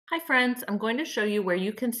Hi friends, I'm going to show you where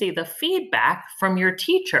you can see the feedback from your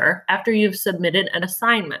teacher after you've submitted an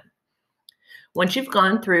assignment. Once you've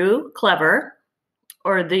gone through Clever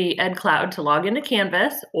or the EdCloud to log into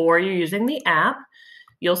Canvas, or you're using the app,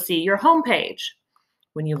 you'll see your home page.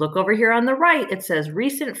 When you look over here on the right, it says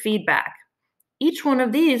Recent Feedback. Each one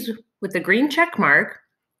of these with the green check mark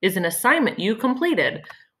is an assignment you completed.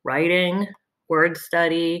 Writing, word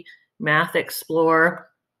study, math explore.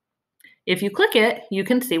 If you click it, you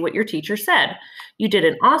can see what your teacher said. You did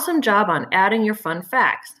an awesome job on adding your fun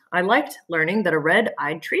facts. I liked learning that a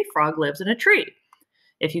red-eyed tree frog lives in a tree.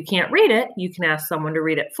 If you can't read it, you can ask someone to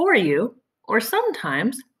read it for you, or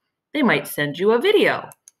sometimes they might send you a video.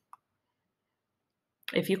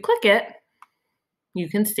 If you click it, you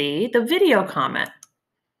can see the video comment.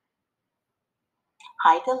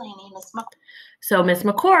 Hi, Delaney. Miss McCourt. So Miss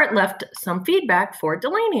McCourt left some feedback for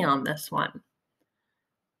Delaney on this one.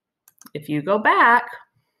 If you go back,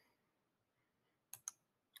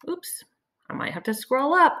 oops, I might have to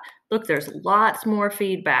scroll up. Look, there's lots more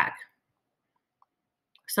feedback.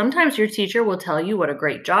 Sometimes your teacher will tell you what a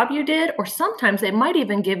great job you did, or sometimes they might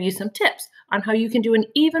even give you some tips on how you can do an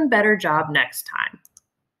even better job next time.